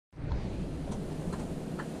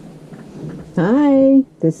Hi,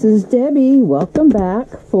 this is Debbie. Welcome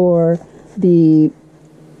back for the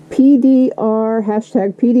PDR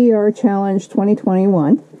 #PDR Challenge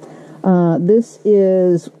 2021. This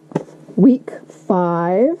is week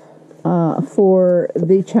 5 for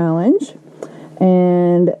the challenge,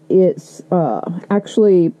 and it's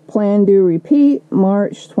actually Plan.Do.Repeat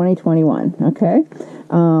March 2021. Okay,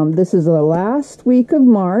 this is the last week of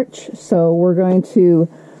March, so we're going to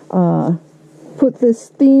put this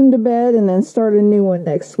theme to bed and then start a new one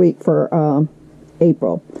next week for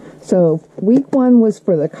April. So week 1 was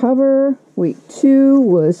for the cover, week 2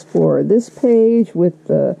 was for this page with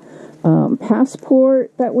the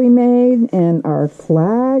passport that we made and our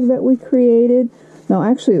flag that we created. No,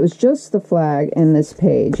 actually it was just the flag and this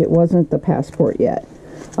page. It wasn't the passport yet.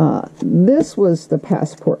 This was the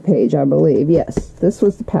passport page, I believe. Yes, this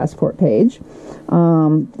was the passport page.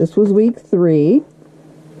 This was week 3.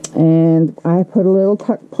 And I put a little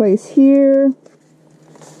tuck place here.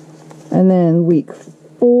 And then week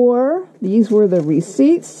 4, these were the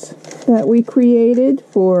receipts that we created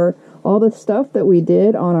for all the stuff that we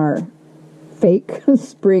did on our fake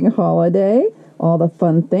spring holiday. All the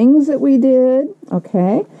fun things that we did.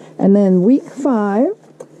 Okay. And then week 5,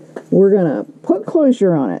 we're going to put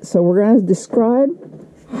closure on it. So we're going to describe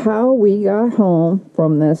how we got home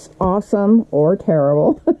from this awesome or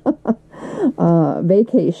terrible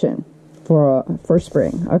vacation for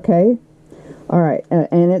spring. Okay, all right,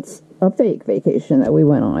 and it's a fake vacation that we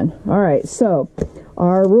went on. All right, so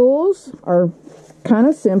our rules are kind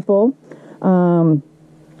of simple. You're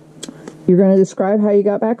going to describe how you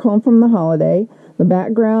got back home from the holiday. The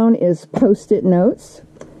background is post-it notes,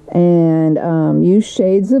 and use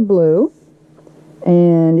shades of blue.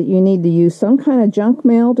 And you need to use some kind of junk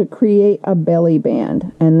mail to create a belly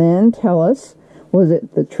band, and then tell us, was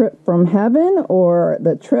it the trip from heaven or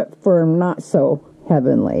the trip for not so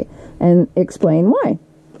heavenly? And explain why.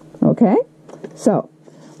 Okay? So,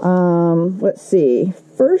 let's see.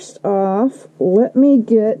 First off, let me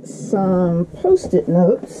get some post-it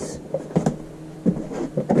notes.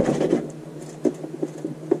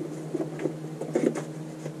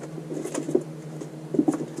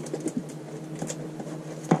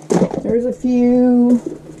 There's a few.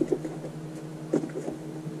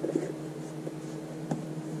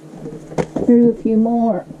 Here's a few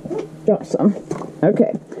more. Drop some.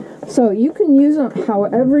 Okay. So you can use them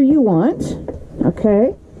however you want.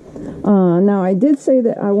 Okay. Now I did say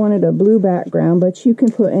that I wanted a blue background, but you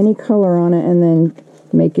can put any color on it and then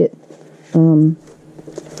make it blue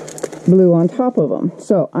on top of them.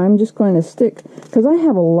 So I'm just going to stick, because I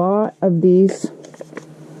have a lot of these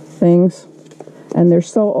things and they're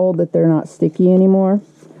so old that they're not sticky anymore.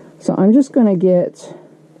 So I'm just going to get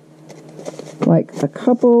like a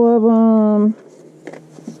couple of them.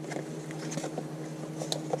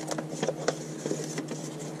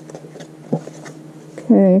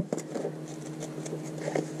 Okay.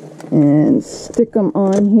 And stick them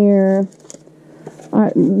on here.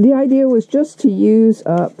 The idea was just to use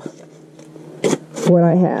up what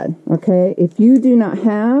I had. Okay. If you do not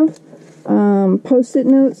have post-it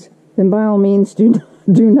notes, then by all means do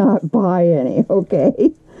not buy any.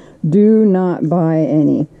 Okay. Do not buy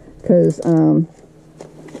any. Because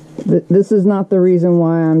this is not the reason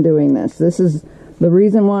why I'm doing this. The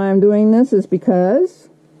reason why I'm doing this is because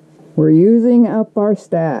we're using up our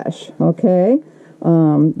stash. Okay,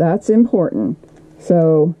 that's important.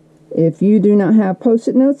 So if you do not have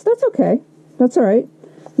post-it notes, that's okay. That's all right.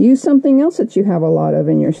 Use something else that you have a lot of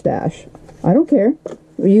in your stash. I don't care.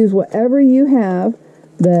 Use whatever you have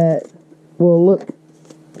that will look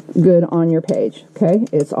good on your page. Okay,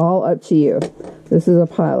 it's all up to you. This is a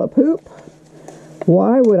pile of poop.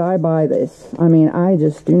 Why would I buy this? I mean, I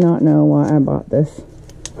just do not know why I bought this.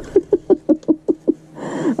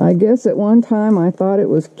 I guess at one time I thought it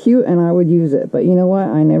was cute and I would use it, but you know what?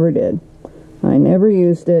 I never did. I never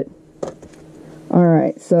used it. All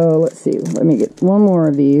right, so let's see. Let me get one more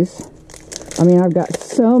of these. I mean, I've got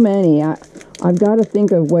so many. I've got to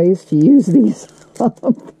think of ways to use these up.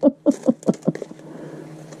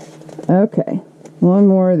 Okay, one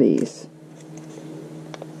more of these.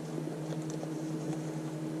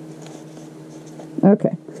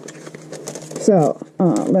 Okay, so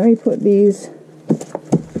let me put these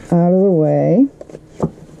out of the way.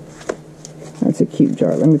 That's a cute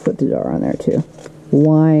jar. Let me put the jar on there too.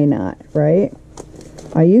 Why not, right?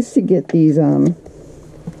 I used to get these the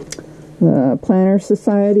Planner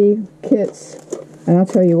Society kits, and I'll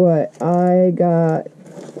tell you what, I got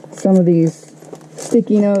some of these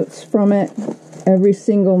sticky notes from it every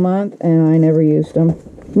single month, and I never used them.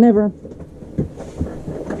 Never.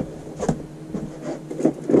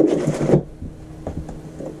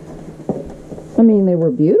 I mean, they were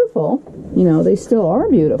beautiful. You know, they still are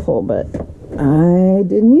beautiful, but I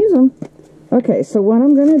didn't use them. Okay, so what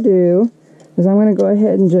I'm going to do is I'm going to go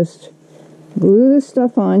ahead and just glue this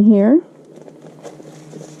stuff on here.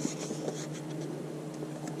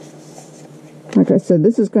 Like I said,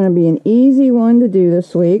 this is going to be an easy one to do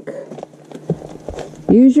this week.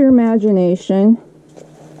 Use your imagination.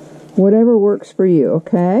 Whatever works for you,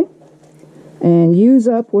 okay? And use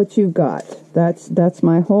up what you've got. That's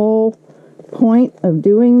my whole point of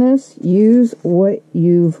doing this. Use what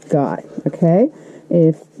you've got, okay?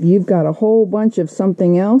 If you've got a whole bunch of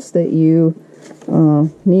something else that you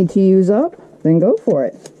need to use up, then go for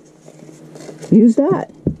it. Use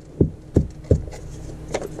that.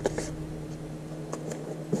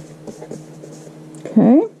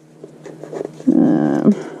 Okay.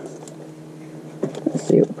 Let's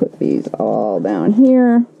see, we'll put these all down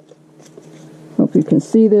here. Hope you can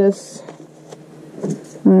see this.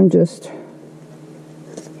 I'm just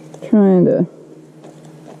trying to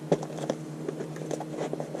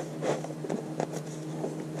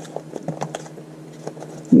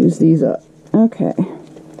use these up. Okay.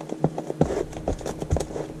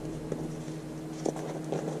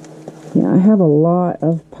 Yeah, I have a lot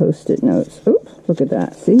of Post-it notes. Oops, look at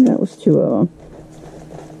that. See, that was 2 of them.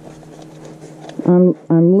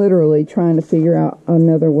 I'm literally trying to figure out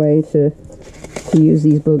another way to use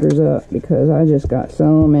these boogers up because I just got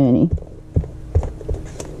so many.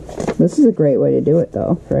 This is a great way to do it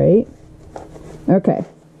though, right? Okay.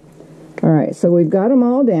 All right, so we've got them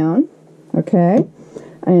all down. Okay.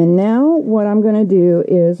 And now what I'm going to do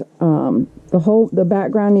is the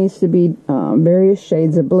background needs to be various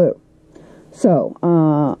shades of blue. So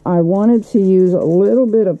I wanted to use a little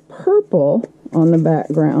bit of purple on the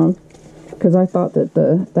background because I thought that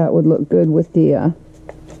that would look good with the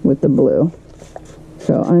blue.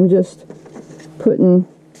 So I'm just putting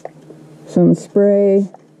some spray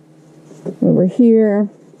over here.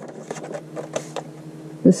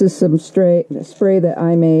 This is some spray that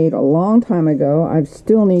I made a long time ago. I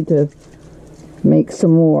still need to make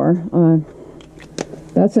some more.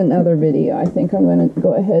 That's another video I think I'm going to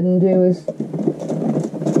go ahead and do, is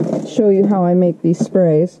show you how I make these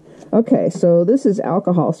sprays. Okay, so this is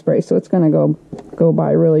alcohol spray, so it's going to go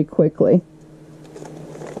by really quickly.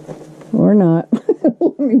 Or not.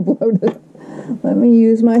 Let me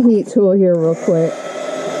use my heat tool here real quick.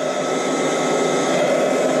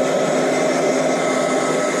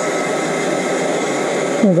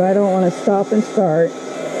 Because I don't want to stop and start.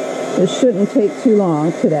 This shouldn't take too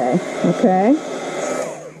long today, okay?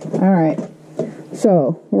 Alright,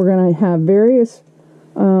 so we're going to have various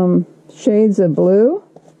shades of blue.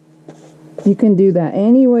 You can do that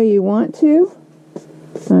any way you want to.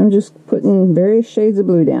 I'm just putting various shades of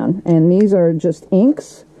blue down. And these are just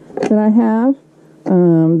inks that I have.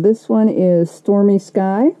 This one is Stormy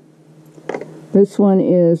Sky. This one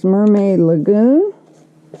is Mermaid Lagoon.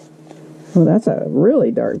 Oh, that's a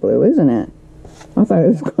really dark blue, isn't it? I thought it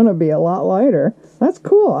was going to be a lot lighter. That's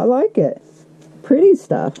cool. I like it. Pretty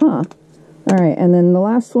stuff, huh? All right, and then the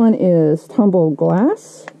last one is Tumbled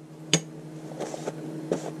Glass.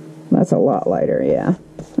 That's a lot lighter, yeah.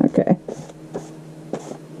 Okay.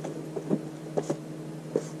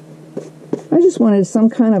 I just wanted some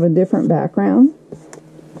kind of a different background.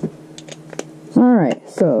 All right,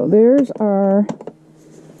 so there's our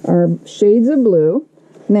shades of blue.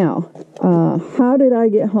 Now, how did I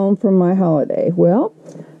get home from my holiday? Well,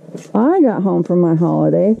 I got home from my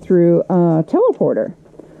holiday through a teleporter.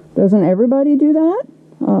 Doesn't everybody do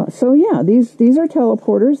that? So yeah, these are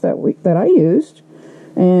teleporters that I used,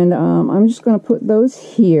 and I'm just going to put those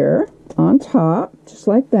here on top, just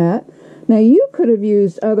like that. Now you could have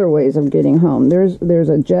used other ways of getting home. There's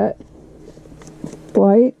a jet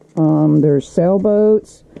flight. There's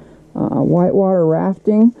sailboats, whitewater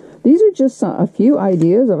rafting. These are just a few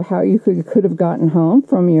ideas of how you could have gotten home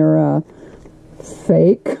from your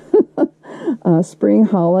fake spring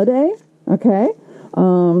holiday. Okay,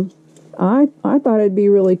 I thought it'd be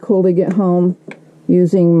really cool to get home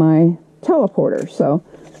using my teleporter, so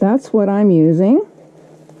that's what I'm using,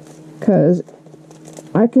 because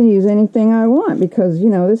I can use anything I want, because you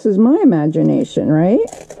know, this is my imagination, right?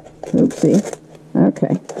 Oopsie.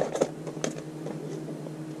 Okay.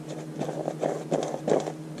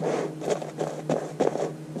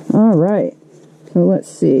 All right, so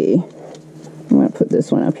let's see. I'm going to put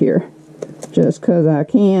this one up here just because I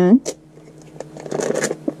can. So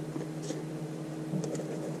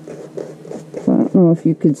I don't know if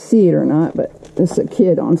you could see it or not, but it's a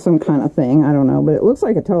kid on some kind of thing. I don't know, but it looks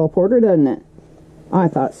like a teleporter, doesn't it? I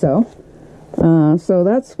thought so. So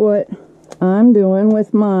that's what I'm doing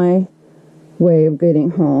with my way of getting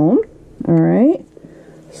home. All right.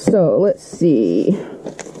 So let's see.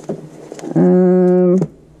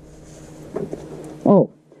 Oh,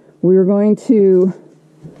 we're going to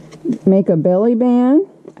make a belly band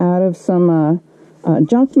out of some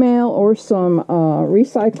junk mail or some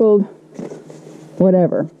recycled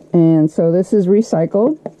whatever. And so this is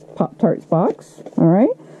recycled Pop-Tarts box. All right.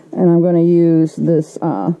 And I'm going to use this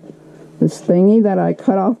this thingy that I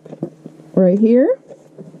cut off right here.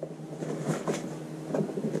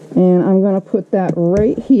 And I'm going to put that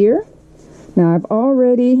right here. Now I've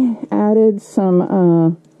already added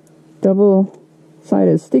some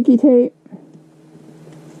double-sided sticky tape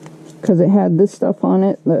because it had this stuff on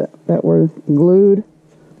it that were glued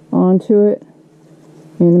onto it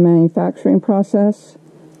in the manufacturing process.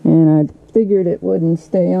 And I figured it wouldn't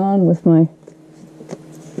stay on with my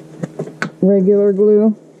regular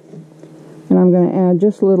glue. And I'm going to add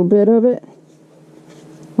just a little bit of it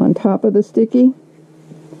on top of the sticky.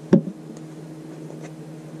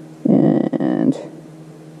 And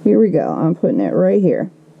here we go. I'm putting it right here.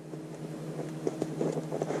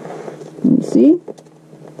 You see?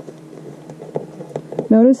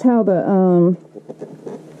 Notice how the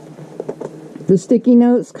sticky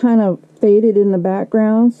notes kind of faded in the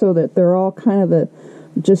background, so that they're all kind of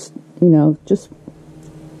just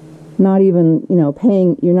not even,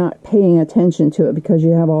 you're not paying attention to it because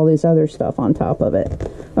you have all this other stuff on top of it.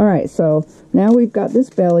 All right, so now we've got this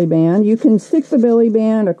belly band. You can stick the belly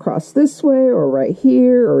band across this way or right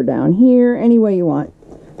here or down here, any way you want.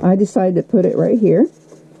 I decided to put it right here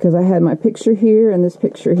because I had my picture here and this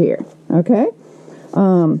picture here. Okay,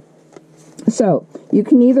 so you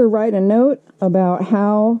can either write a note about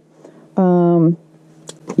how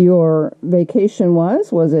your vacation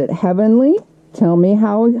was. Was it heavenly? Tell me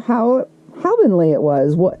how heavenly it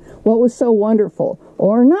was. What was so wonderful,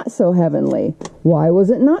 or not so heavenly? Why was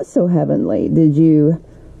it not so heavenly? Did you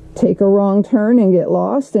take a wrong turn and get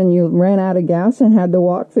lost and you ran out of gas and had to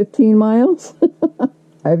walk 15 miles?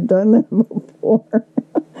 I've done that before.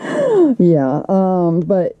 Yeah,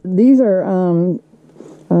 but these are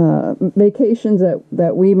vacations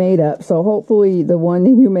that we made up, so hopefully the one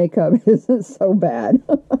you make up isn't so bad.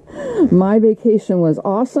 My vacation was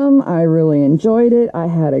awesome. I really enjoyed it. I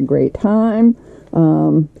had a great time.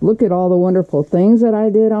 Look at all the wonderful things that I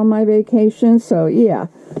did on my vacation. So yeah,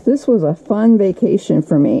 this was a fun vacation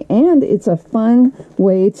for me, and it's a fun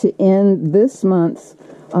way to end this month's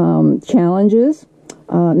challenges.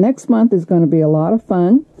 Next month is going to be a lot of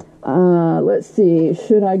fun. Let's see,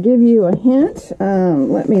 should I give you a hint?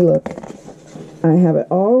 Let me look. I have it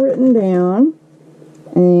all written down.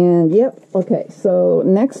 And yep, okay, so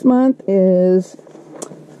next month is,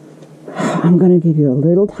 I'm going to give you a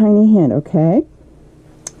little tiny hint, okay?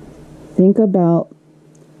 Think about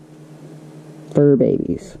fur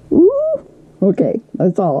babies. Woo! Okay,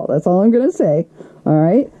 that's all I'm going to say. All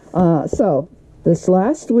right, so this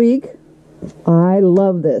last week, I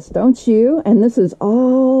love this, don't you? And this is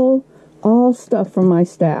all stuff from my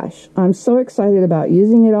stash. I'm so excited about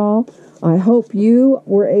using it all. I hope you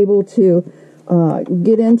were able to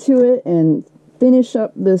get into it and finish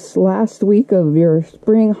up this last week of your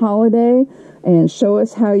spring holiday and show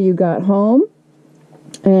us how you got home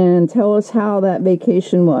and tell us how that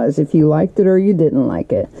vacation was, if you liked it or you didn't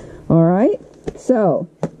like it. All right, so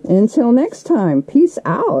until next time, peace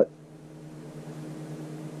out.